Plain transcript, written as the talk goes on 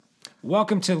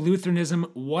Welcome to Lutheranism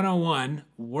 101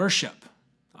 Worship.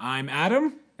 I'm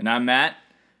Adam. And I'm Matt.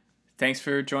 Thanks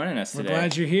for joining us We're today.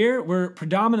 glad you're here. We're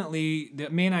predominantly, the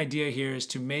main idea here is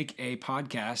to make a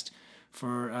podcast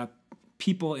for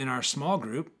people in our small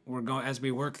group. We're going, as we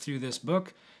work through this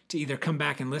book, to either come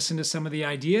back and listen to some of the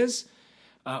ideas,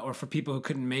 or for people who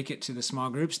couldn't make it to the small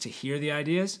groups to hear the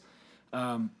ideas.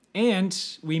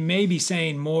 And we may be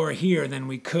saying more here than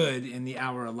we could in the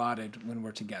hour allotted when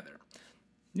we're together.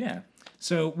 Yeah.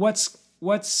 So what's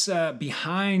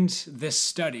behind this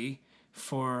study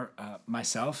for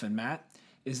myself and Matt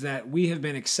is that we have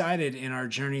been excited in our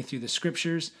journey through the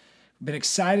scriptures, been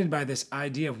excited by this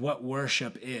idea of what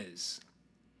worship is.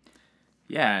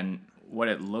 Yeah, and what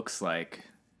it looks like.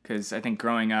 Because I think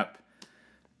growing up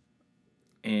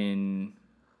in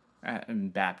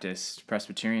Baptist,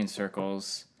 Presbyterian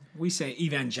circles... We say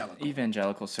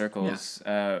evangelical circles,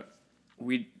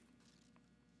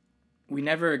 we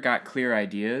never got clear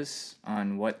ideas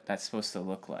on what that's supposed to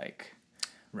look like,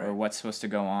 right, or what's supposed to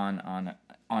go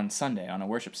on Sunday on a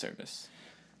worship service.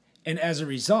 And as a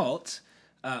result,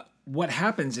 what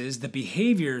happens is the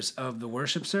behaviors of the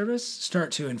worship service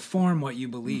start to inform what you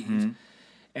believe. Mm-hmm.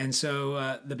 And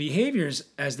so the behaviors,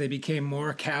 as they became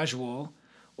more casual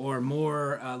or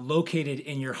more located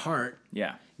in your heart,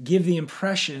 give the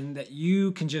impression that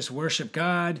you can just worship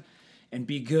God and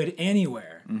be good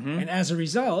anywhere. Mm-hmm. And as a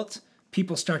result,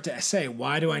 people start to say,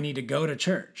 why do I need to go to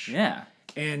church? Yeah.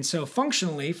 And so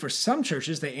functionally, for some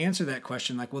churches, they answer that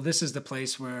question like, well, this is the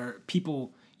place where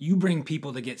you bring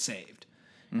people to get saved.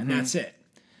 Mm-hmm. And that's it.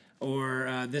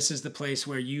 Or this is the place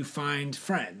where you find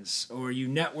friends or you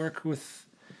network with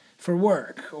for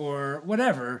work or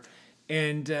whatever.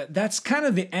 And that's kind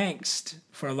of the angst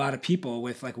for a lot of people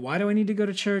with like, why do I need to go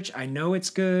to church? I know it's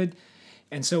good.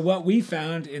 And so what we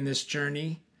found in this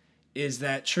journey is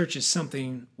that church is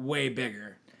something way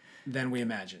bigger than we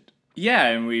imagined. Yeah,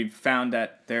 and we've found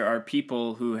that there are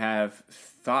people who have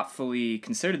thoughtfully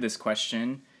considered this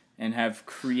question and have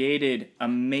created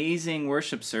amazing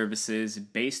worship services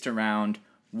based around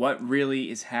what really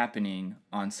is happening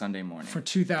on Sunday morning. For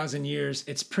 2,000 years,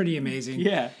 it's pretty amazing.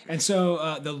 Yeah. And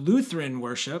so the Lutheran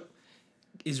worship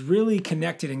is really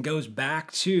connected and goes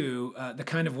back to the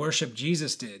kind of worship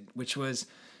Jesus did, which was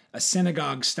a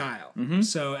synagogue style. Mm-hmm.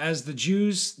 So as the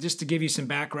Jews, just to give you some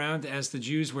background, as the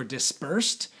Jews were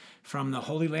dispersed from the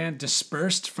Holy Land,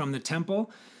 dispersed from the temple,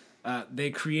 they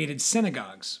created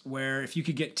synagogues where if you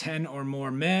could get 10 or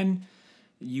more men,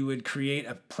 you would create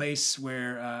a place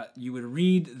where you would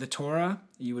read the Torah,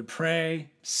 you would pray,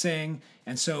 sing.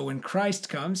 And so when Christ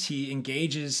comes, he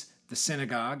engages the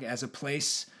synagogue as a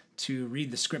place to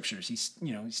read the scriptures. He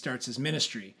starts his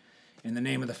ministry in the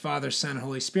name of the Father, Son, and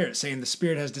Holy Spirit, saying the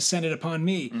Spirit has descended upon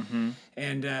me. Mm-hmm.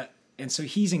 And so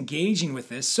he's engaging with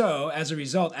this. So as a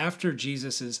result, after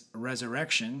Jesus'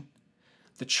 resurrection,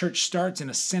 the church starts in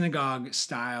a synagogue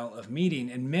style of meeting.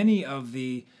 And many of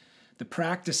the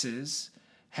practices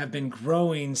have been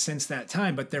growing since that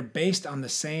time, but they're based on the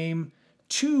same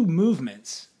two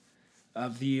movements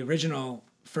of the original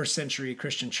first century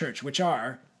Christian church, which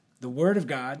are the Word of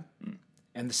God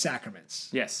and the sacraments.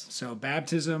 Yes. So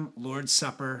baptism, Lord's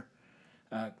Supper,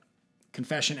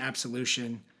 confession,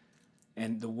 absolution,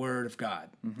 and the Word of God.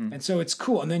 Mm-hmm. And so it's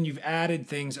cool. And then you've added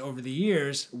things over the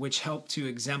years which help to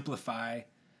exemplify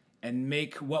and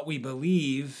make what we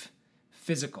believe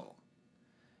physical.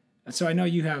 And so I know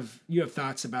you have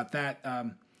thoughts about that.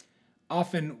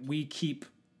 Often we keep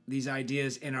these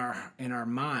ideas in our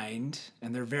mind,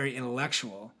 and they're very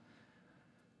intellectual.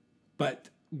 But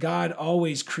God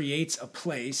always creates a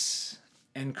place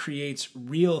and creates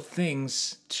real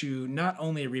things to not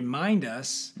only remind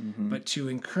us, mm-hmm. but to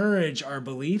encourage our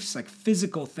beliefs, like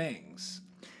physical things.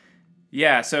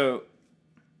 Yeah, so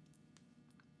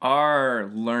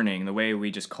our learning, the way we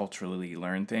just culturally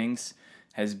learn things,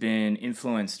 has been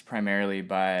influenced primarily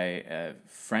by a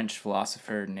French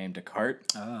philosopher named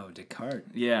Descartes. Oh,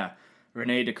 Descartes. Yeah,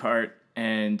 René Descartes.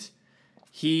 And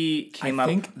he came up...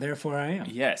 I think, therefore I am.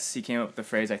 Yes, he came up with the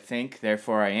phrase, I think,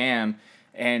 therefore I am.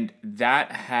 And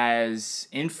that has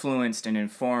influenced and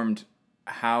informed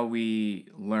how we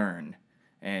learn.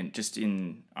 And just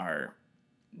in our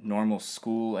normal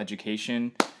school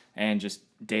education and just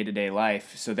day-to-day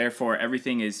life. So therefore,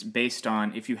 everything is based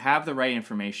on, if you have the right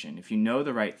information, if you know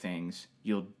the right things,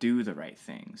 you'll do the right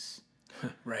things.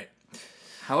 Right.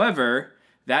 However,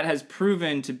 that has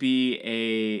proven to be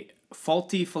a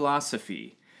faulty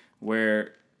philosophy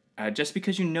where just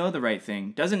because you know the right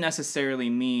thing doesn't necessarily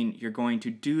mean you're going to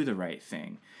do the right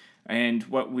thing. And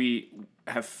what we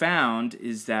have found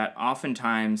is that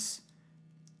oftentimes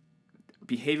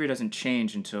behavior doesn't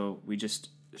change until we just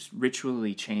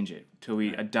ritually change it, till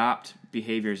we adopt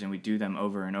behaviors and we do them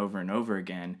over and over and over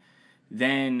again,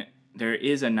 then there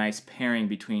is a nice pairing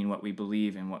between what we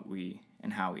believe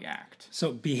and how we act.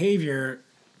 So behavior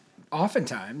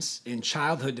oftentimes in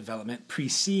childhood development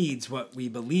precedes what we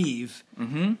believe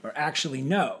or actually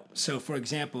know. So for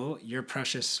example, your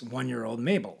precious 1-year-old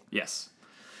Mabel. Yes.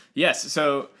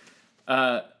 So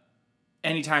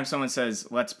anytime someone says,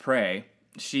 let's pray,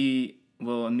 she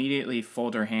will immediately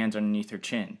fold her hands underneath her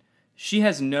chin. She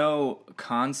has no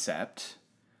concept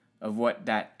of what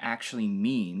that actually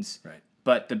means, Right.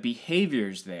 but the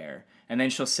behavior's there. And then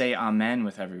she'll say amen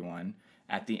with everyone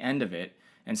at the end of it.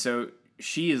 And so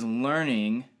she is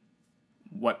learning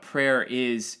what prayer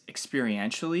is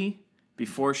experientially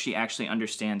before she actually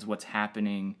understands what's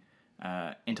happening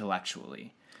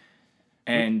intellectually.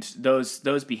 And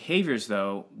those behaviors,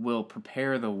 though, will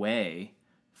prepare the way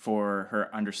for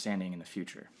her understanding in the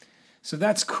future. So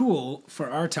that's cool for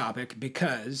our topic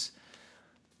because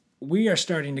we are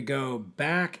starting to go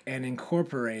back and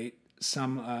incorporate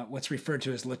some what's referred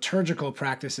to as liturgical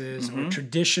practices or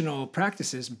traditional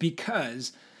practices,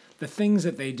 because the things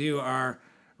that they do are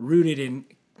rooted in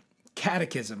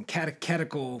catechism,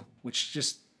 catechetical, which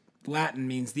just Latin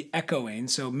means the echoing.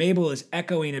 So Mabel is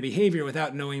echoing a behavior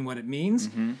without knowing what it means.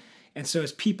 And so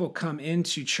as people come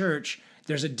into church,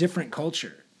 there's a different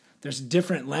culture. There's a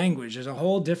different language. There's a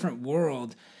whole different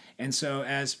world. And so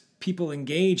as people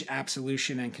engage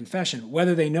absolution and confession,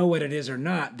 whether they know what it is or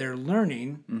not, they're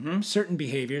learning certain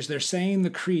behaviors. They're saying the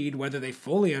creed, whether they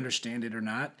fully understand it or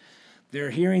not.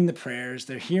 They're hearing the prayers.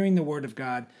 They're hearing the word of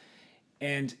God.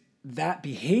 And that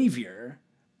behavior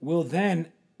will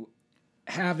then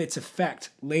have its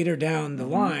effect later down the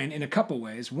line in a couple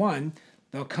ways. One,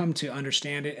 they'll come to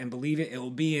understand it and believe it. It will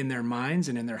be in their minds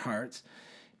and in their hearts.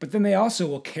 But then they also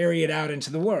will carry it out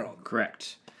into the world.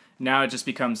 Correct. Now it just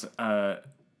becomes an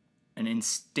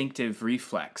instinctive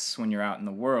reflex when you're out in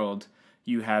the world.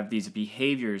 You have these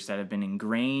behaviors that have been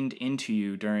ingrained into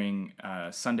you during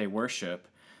Sunday worship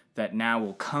that now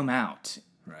will come out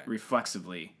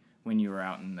reflexively when you are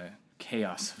out in the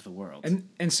chaos of the world.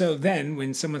 And so then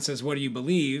when someone says, what do you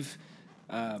believe?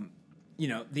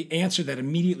 The answer that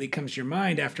immediately comes to your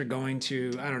mind after going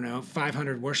to,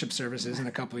 500 worship services in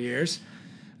a couple of years,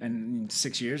 and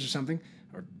 6 years or something,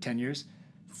 or 10 years,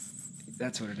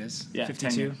 that's what it is,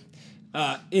 52,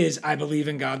 is I believe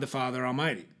in God the Father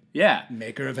Almighty,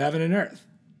 maker of heaven and earth,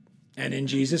 and in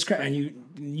Jesus Christ. And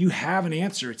you have an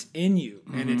answer. It's in you,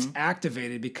 and it's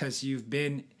activated because you've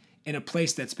been in a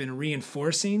place that's been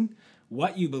reinforcing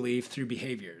what you believe through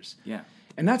behaviors. Yeah.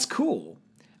 And that's cool.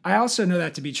 I also know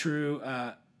that to be true.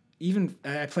 Even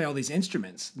I play all these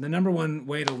instruments. The number one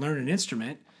way to learn an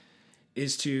instrument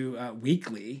is to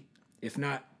weekly, if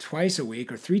not twice a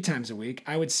week or 3 times a week,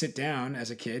 I would sit down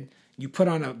as a kid. You put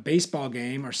on a baseball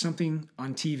game or something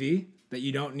on TV that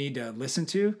you don't need to listen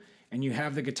to, and you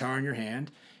have the guitar in your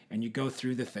hand, and you go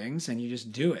through the things, and you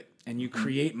just do it. And you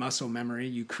create muscle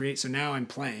memory. So now I'm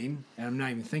playing, and I'm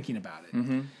not even thinking about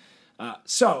it.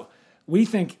 So we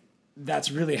think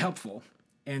that's really helpful,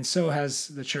 and so has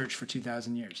the church for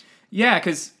 2,000 years. Yeah,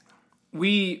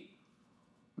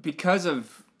 because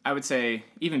of, I would say,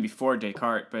 even before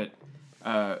Descartes, but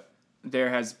there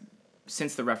has,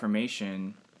 since the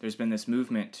Reformation, there's been this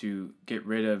movement to get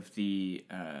rid of the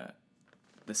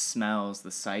smells,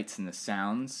 the sights, and the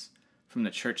sounds from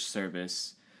the church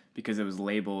service because it was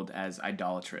labeled as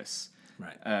idolatrous.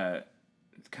 Right.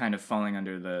 Kind of falling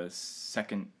under the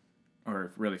second,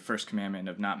 or really first commandment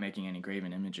of not making any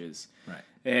graven images. Right.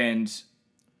 And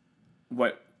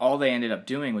what all they ended up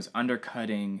doing was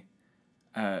undercutting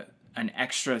an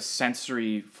extra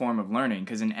sensory form of learning,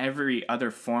 because in every other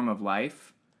form of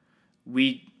life,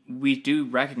 we do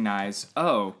recognize,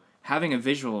 having a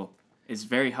visual is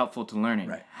very helpful to learning.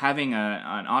 Right. Having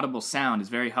an audible sound is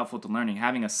very helpful to learning.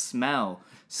 Having a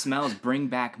smells bring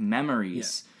back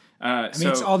memories.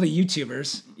 It's all the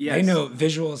YouTubers. Yes. They know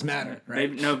visuals matter,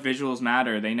 right? They know visuals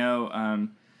matter. They know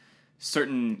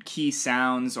certain key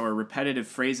sounds or repetitive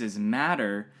phrases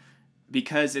matter,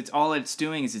 because it's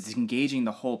doing is it's engaging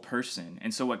the whole person.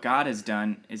 And so what God has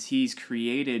done is he's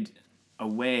created a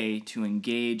way to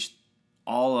engage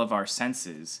all of our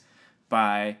senses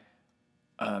by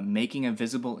making a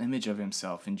visible image of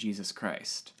himself in Jesus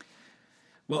Christ.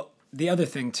 Well, the other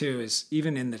thing too is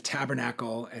even in the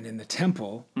tabernacle and in the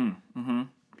temple, when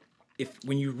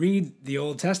you read the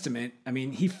Old Testament,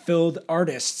 he filled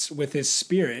artists with his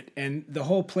spirit, and the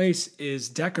whole place is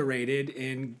decorated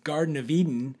in Garden of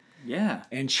Eden Yeah.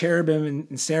 and cherubim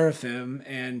and seraphim,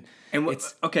 and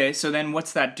it's okay, so then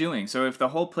what's that doing? So if the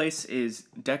whole place is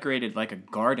decorated like a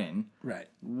garden, right.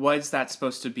 what's that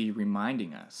supposed to be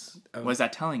reminding us? What is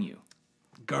that telling you?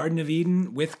 Garden of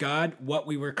Eden with God, what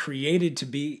we were created to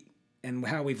be and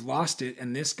how we've lost it,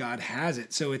 and this God has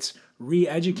it. So it's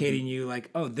re-educating you like,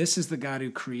 oh, this is the God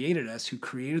who created us, who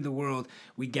created the world.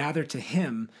 We gather to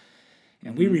him,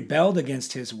 and we rebelled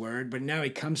against his word, but now he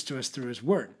comes to us through his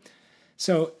word.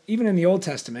 So even in the Old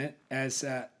Testament, as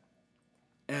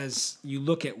you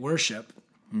look at worship,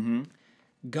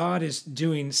 God is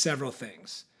doing several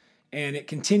things. And it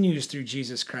continues through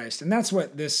Jesus Christ. And that's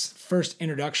what this first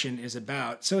introduction is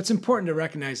about. So it's important to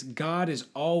recognize God is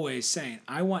always saying,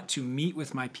 I want to meet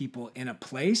with my people in a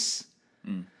place.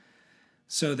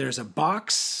 So there's a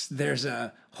box, there's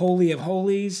a Holy of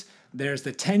Holies, there's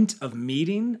the tent of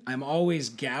meeting. I'm always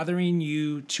gathering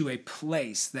you to a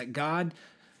place that God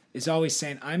is always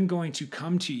saying, I'm going to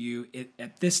come to you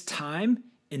at this time,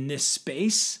 in this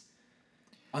space,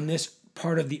 on this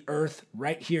part of the earth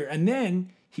right here. And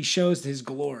then he shows his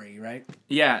glory, right?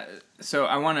 Yeah, so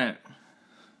I want to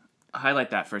highlight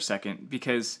that for a second,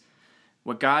 because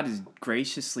what God is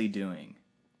graciously doing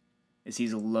is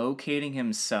he's locating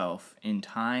himself in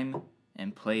time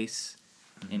and place,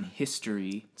 in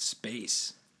history,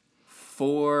 Space.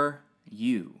 for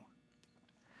you.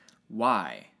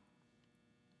 Why?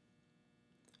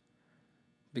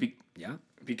 Yeah.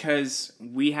 Because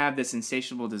we have this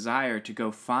insatiable desire to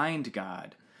go find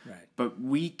God, Right. but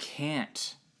we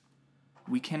can't.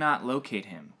 We cannot locate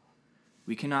him.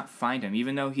 We cannot find him.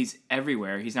 Even though he's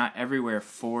everywhere, he's not everywhere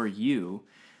for you.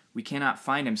 We cannot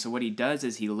find him. So what he does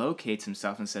is he locates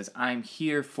himself and says, I'm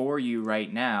here for you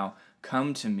right now.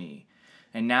 Come to me.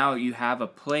 And now you have a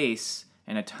place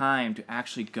and a time to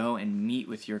actually go and meet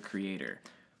with your Creator.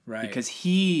 Right. Because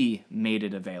he made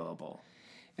it available.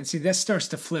 And see, that starts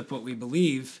to flip what we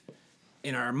believe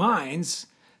in our minds.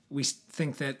 We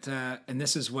think that, and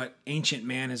this is what ancient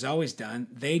man has always done,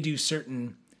 they do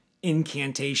certain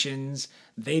incantations,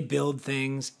 they build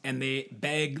things, and they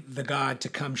beg the God to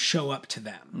come show up to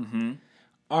them.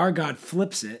 Our God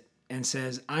flips it and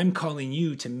says, I'm calling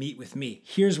you to meet with me.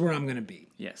 Here's where I'm going to be.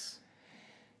 Yes.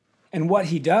 And what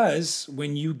he does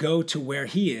when you go to where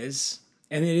he is,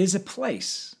 and it is a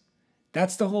place,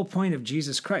 that's the whole point of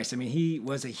Jesus Christ. I mean, he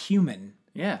was a human.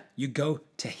 Yeah. You go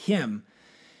to him.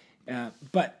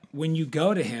 But when you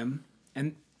go to him,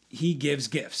 and he gives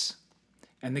gifts,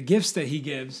 and the gifts that he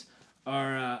gives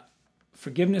are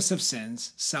forgiveness of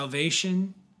sins,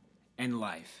 salvation, and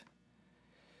life.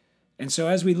 And so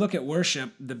as we look at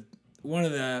worship, one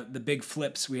of the big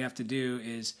flips we have to do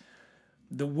is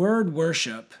the word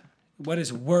worship, what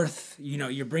is worth,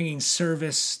 you're bringing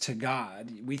service to God,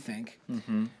 we think.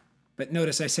 But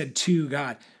notice I said to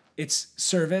God. It's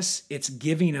service, it's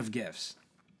giving of gifts.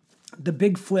 The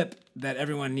big flip that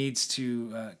everyone needs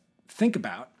to think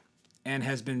about, and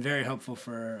has been very helpful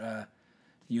for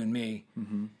you and me,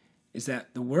 is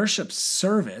that the worship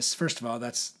service, first of all,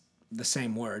 that's the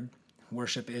same word.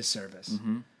 Worship is service.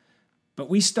 But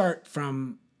we start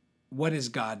from what is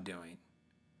God doing?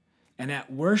 And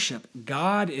at worship,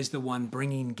 God is the one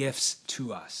bringing gifts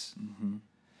to us.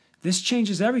 This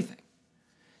changes everything.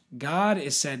 God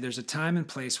has said there's a time and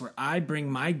place where I bring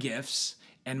my gifts,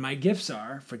 and my gifts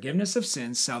are forgiveness of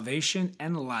sins, salvation,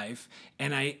 and life,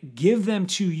 and I give them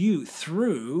to you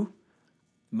through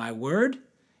my word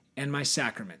and my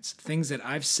sacraments, things that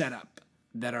I've set up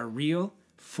that are real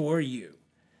for you.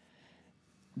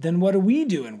 Then what do we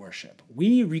do in worship?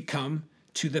 We come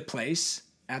to the place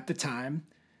at the time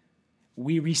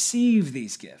we receive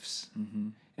these gifts.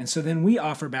 And so then we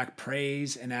offer back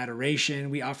praise and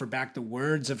adoration. We offer back the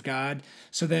words of God.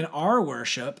 So then our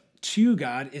worship to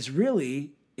God is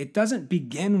really, it doesn't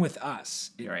begin with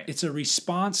us. Right. It's a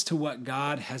response to what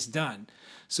God has done.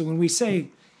 So when we say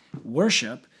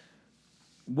worship,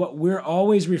 what we're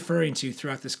always referring to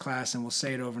throughout this class, and we'll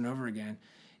say it over and over again,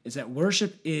 is that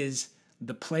worship is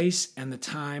the place and the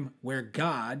time where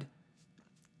God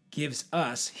gives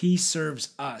us, he serves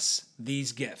us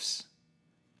these gifts.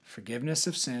 Forgiveness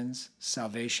of sins,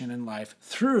 salvation, and life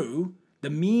through the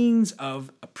means of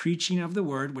a preaching of the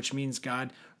word, which means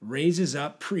God raises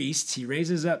up priests. He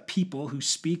raises up people who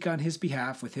speak on his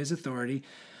behalf with his authority,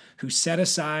 who set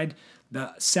aside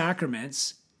the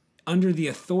sacraments under the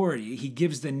authority. He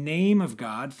gives the name of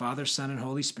God, Father, Son, and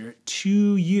Holy Spirit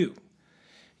to you.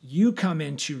 You come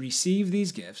in to receive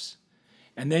these gifts,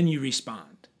 and then you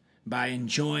respond by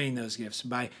enjoying those gifts,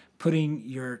 by putting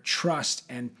your trust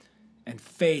and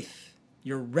faith.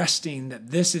 You're resting that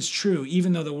this is true,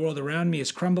 even though the world around me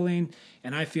is crumbling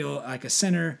and I feel like a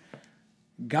sinner.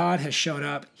 God has shown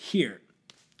up here.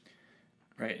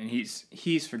 Right, and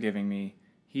he's forgiving me.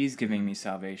 He's giving me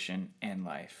salvation and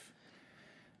life.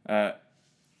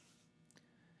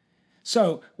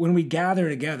 So when we gather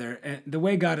together, and the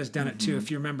way God has done it too, if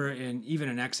you remember even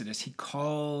in Exodus, he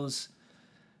calls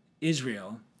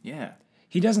Israel. Yeah.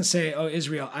 He doesn't say, oh,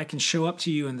 Israel, I can show up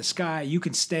to you in the sky. You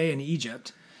can stay in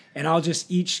Egypt, and I'll just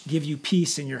each give you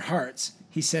peace in your hearts.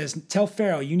 He says, tell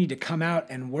Pharaoh, you need to come out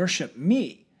and worship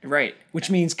me. Right. Which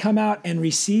means come out and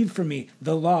receive from me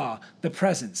the law, the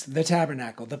presence, the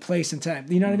tabernacle, the place and time.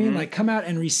 You know what I mean? Like, come out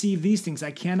and receive these things.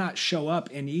 I cannot show up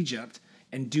in Egypt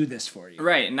and do this for you.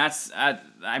 Right, and that's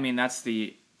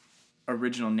the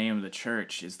original name of the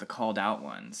church, is the called out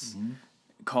ones.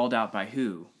 Called out by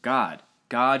who? God.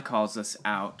 God calls us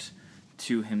out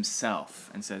to himself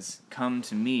and says, come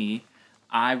to me,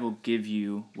 I will give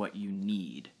you what you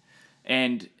need.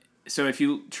 And so if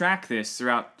you track this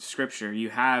throughout Scripture, you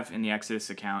have in the Exodus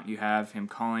account, you have him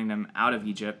calling them out of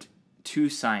Egypt to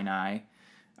Sinai,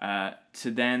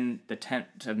 to then the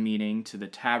tent of meeting, to the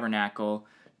tabernacle,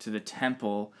 to the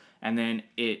temple, and then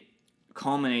it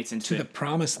culminates into the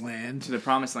promised land. To the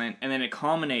promised land, and then it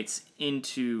culminates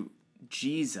into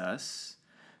Jesus,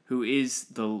 who is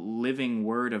the living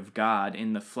Word of God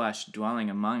in the flesh dwelling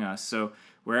among us. So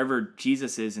wherever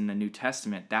Jesus is in the New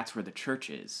Testament, that's where the church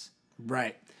is.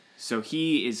 Right. So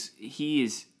he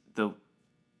is the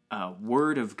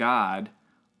Word of God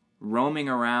roaming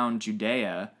around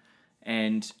Judea,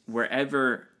 and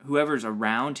whoever's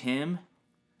around him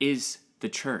is the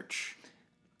church.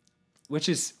 Which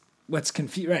is what's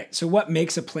confusing. Right. So what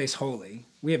makes a place holy?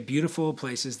 We have beautiful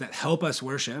places that help us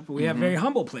worship. We have very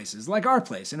humble places, like our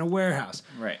place in a warehouse.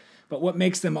 Right. But what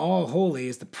makes them all holy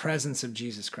is the presence of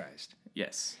Jesus Christ.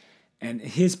 Yes. And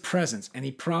his presence. And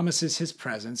he promises his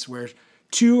presence where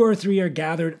 2 or 3 are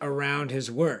gathered around his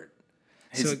word.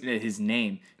 His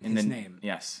name. His name.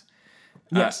 Yes.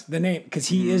 Yes, the name, because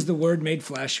he is the Word made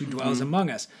flesh who dwells among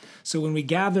us. So when we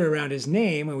gather around his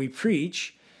name, when we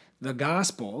preach the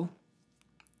gospel,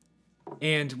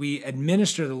 and we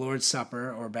administer the Lord's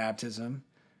Supper or baptism,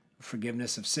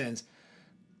 forgiveness of sins,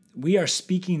 we are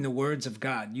speaking the words of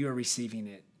God. You are receiving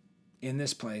it in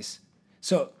this place.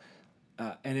 So,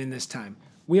 and in this time,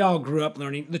 we all grew up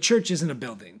learning the church isn't a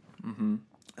building.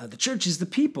 The church is the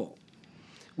people,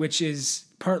 which is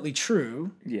partly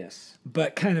true. Yes.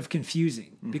 But kind of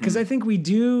confusing, because I think we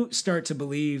do start to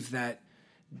believe that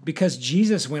because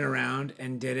Jesus went around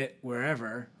and did it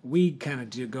wherever, we kind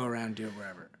of do go around and do it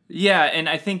wherever. Yeah, and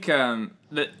I think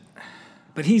that.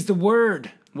 But he's the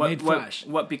Word made flesh.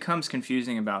 What becomes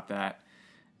confusing about that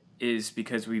is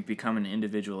because we've become an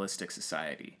individualistic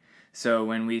society. So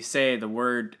when we say the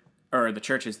Word or the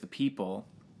church is the people,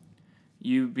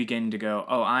 you begin to go,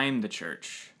 "Oh, I'm the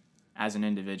church," as an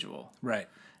individual. Right.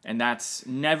 And that's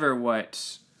never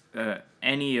what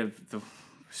any of the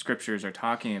scriptures are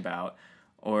talking about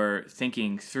or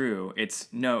thinking through. It's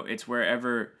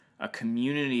wherever a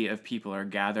community of people are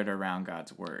gathered around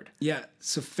God's word. Yeah.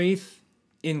 So faith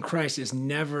in Christ is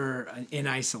never in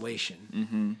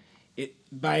isolation. It,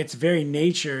 by its very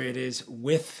nature, it is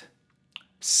with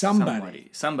somebody.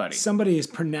 Somebody is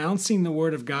pronouncing the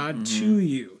word of God to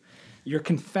you. You're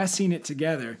confessing it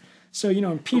together. So,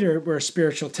 in Peter, we're a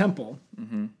spiritual temple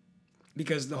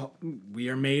because we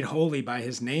are made holy by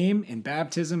his name in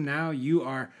baptism. Now you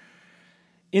are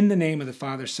in the name of the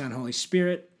Father, Son, Holy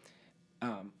Spirit.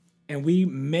 And we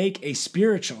make a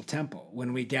spiritual temple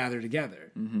when we gather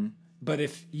together. But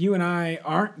if you and I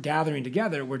aren't gathering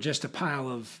together, we're just a pile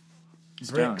of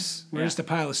bricks. We're just a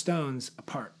pile of stones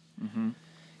apart.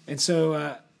 And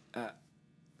so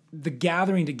the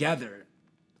gathering together,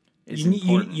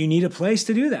 you need a place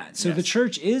to do that. So the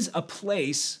church is a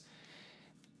place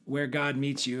where God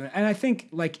meets you. And I think,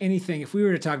 like anything, if we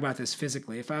were to talk about this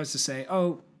physically, if I was to say,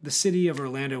 oh, the city of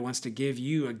Orlando wants to give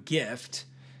you a gift,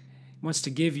 wants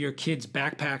to give your kids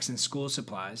backpacks and school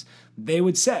supplies, they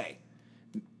would say,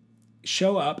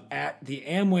 show up at the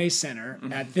Amway Center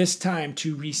at this time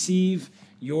to receive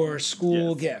your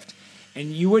school gift. And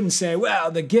you wouldn't say,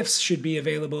 well, the gifts should be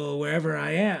available wherever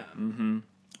I am.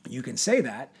 You can say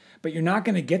that, but you're not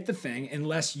going to get the thing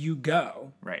unless you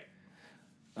go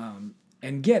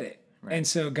and get it. And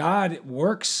so God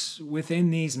works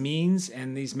within these means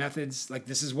and these methods. Like,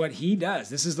 this is what he does.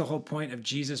 This is the whole point of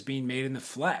Jesus being made in the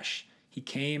flesh. He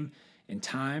came in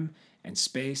time and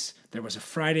space. There was a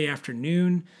Friday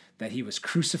afternoon that he was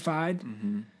crucified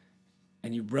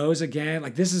and he rose again.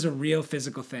 Like, this is a real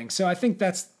physical thing. So I think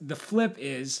that's the flip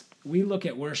is we look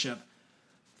at worship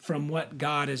from what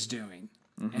God is doing.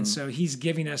 And so he's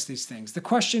giving us these things. The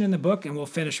question in the book, and we'll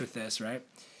finish with this, right,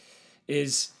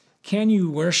 is can you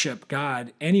worship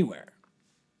God anywhere?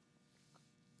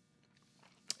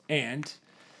 And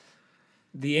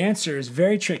the answer is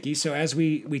very tricky. So as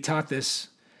we taught this,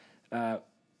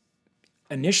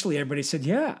 initially everybody said,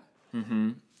 yeah.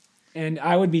 Mm-hmm. And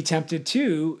I would be tempted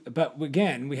too, but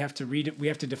again, we have to read it. We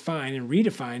have to define and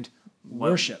redefine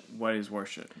worship. What is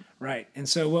worship? Right. And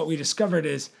so what we discovered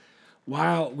is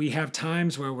while we have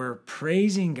times where we're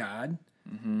praising God,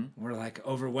 we're like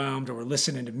overwhelmed, or we're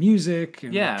listening to music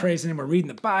and we're praising him, we're reading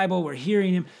the Bible, we're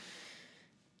hearing him.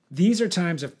 These are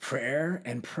times of prayer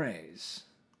and praise.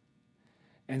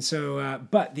 And so,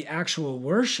 but the actual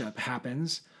worship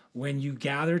happens when you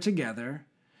gather together.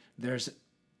 There's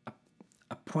a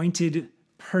appointed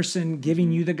person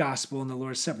giving you the gospel in the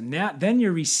Lord's Supper. Now, then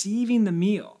you're receiving the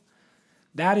meal.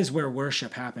 That is where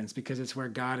worship happens, because it's where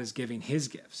God is giving his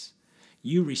gifts.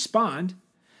 You respond,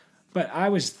 but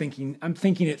I'm thinking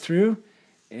it through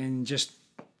in just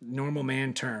normal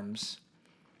man terms.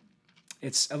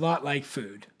 It's a lot like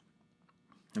food.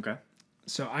 Okay.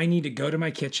 So I need to go to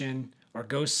my kitchen or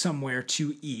go somewhere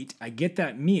to eat. I get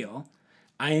that meal.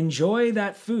 I enjoy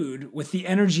that food with the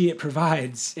energy it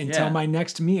provides until my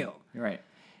next meal. You're right.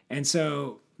 And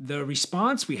so the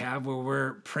response we have where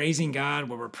we're praising God,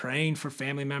 where we're praying for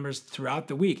family members throughout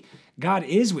the week, God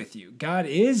is with you. God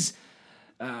is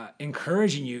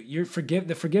encouraging you.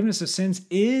 The forgiveness of sins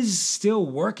is still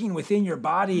working within your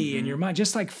body and your mind,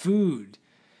 just like food.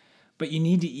 But you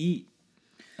need to eat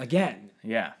again.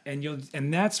 Yeah.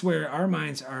 And that's where our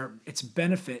minds are, it's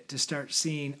benefit to start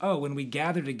seeing, when we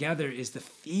gather together is the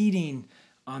feeding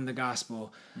on the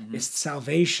gospel. It's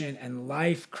salvation and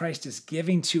life Christ is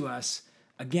giving to us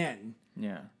again.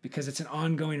 Yeah. Because it's an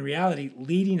ongoing reality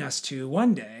leading us to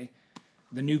one day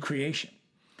the new creation.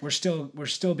 We're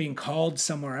still being called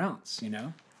somewhere else,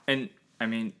 And I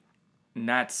mean,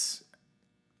 that's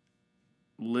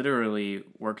literally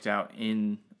worked out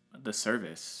in the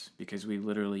service, because we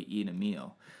literally eat a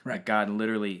meal. Right. Like God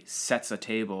literally sets a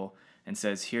table and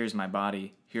says, here's my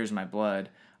body, here's my blood.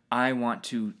 I want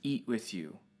to eat with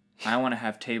you. I want to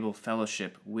have table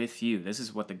fellowship with you. This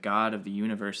is what the God of the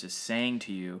universe is saying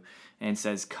to you, and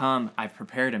says, come, I've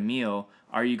prepared a meal.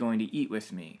 Are you going to eat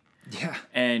with me? Yeah.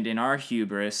 And in our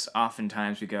hubris,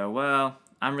 oftentimes we go, well,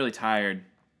 I'm really tired,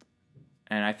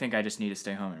 and I think I just need to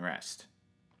stay home and rest.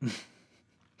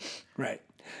 Right.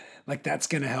 Like that's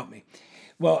going to help me.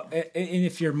 Well, and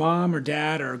if your mom or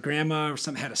dad or grandma or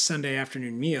something had a Sunday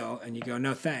afternoon meal and you go,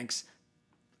 no, thanks.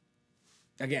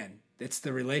 Again, it's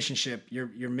the relationship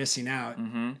you're missing out.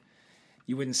 Mm-hmm.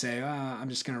 You wouldn't say, I'm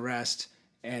just going to rest.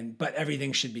 But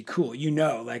everything should be cool.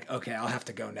 Like, okay, I'll have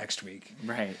to go next week.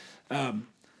 Right.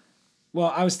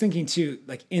 Well, I was thinking too,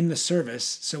 like in the service,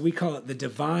 so we call it the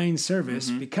divine service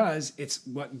because it's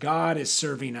what God is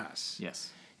serving us.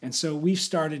 Yes. And so we've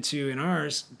started to, in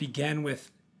ours, begin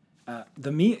with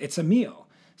the meal. It's a meal.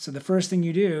 So the first thing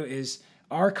you do is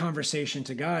our conversation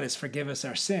to God is forgive us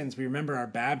our sins. We remember our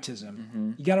baptism.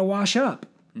 Mm-hmm. You got to wash up.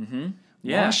 Mm-hmm.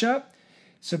 Yeah. Wash up.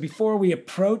 So before we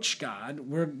approach God,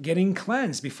 we're getting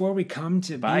cleansed. Before we come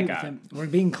to be with him, we're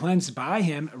being cleansed by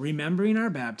him, remembering our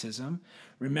baptism,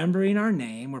 remembering our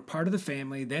name. We're part of the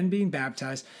family, then being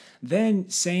baptized, then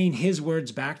saying his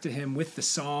words back to him with the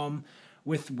psalm,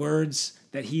 with words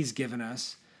that he's given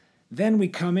us. Then we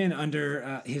come in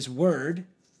under his word.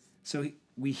 So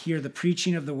we hear the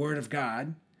preaching of the word of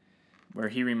God. Where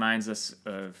he reminds us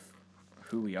of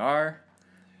who we are,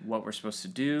 what we're supposed to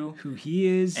do, who he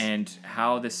is, and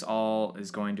how this all is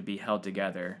going to be held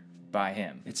together by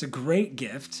him. It's a great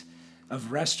gift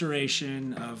of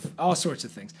restoration, of all sorts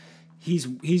of things.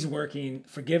 He's working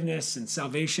forgiveness and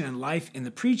salvation and life in the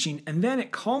preaching, and then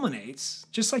it culminates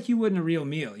just like you would in a real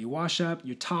meal. You wash up,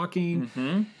 you're talking.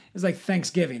 Mm-hmm. It's like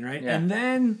Thanksgiving, right? Yeah. And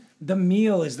then the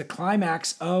meal is the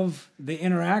climax of the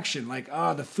interaction. Like,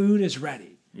 the food is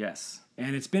ready. Yes.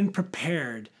 And it's been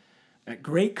prepared at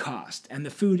great cost. And the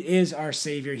food is our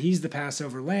Savior. He's the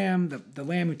Passover lamb, the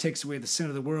lamb who takes away the sin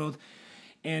of the world.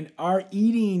 And our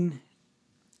eating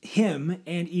him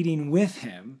and eating with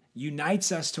him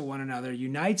unites us to one another,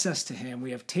 unites us to him.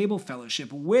 We have table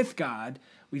fellowship with God.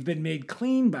 We've been made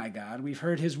clean by God. We've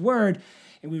heard his word,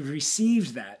 and we've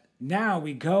received that. Now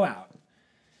we go out,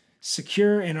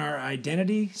 secure in our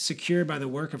identity, secure by the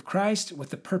work of Christ,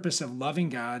 with the purpose of loving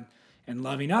God and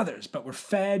loving others. But we're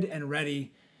fed and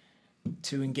ready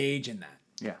to engage in that.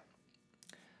 Yeah.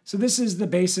 So this is the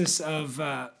basis of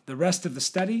the rest of the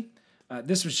study.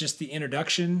 This was just the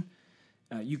introduction.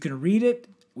 You can read it.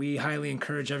 We highly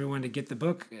encourage everyone to get the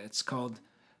book. It's called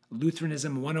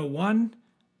Lutheranism 101,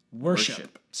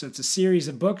 Worship. So it's a series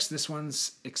of books. This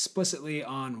one's explicitly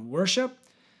on worship.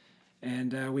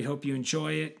 And we hope you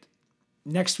enjoy it.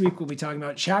 next week we'll be talking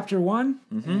about chapter 1,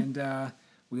 and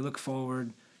we look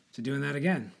forward to doing that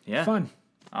again. Yeah. Fun.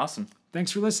 Awesome.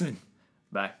 Thanks for listening.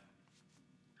 Bye.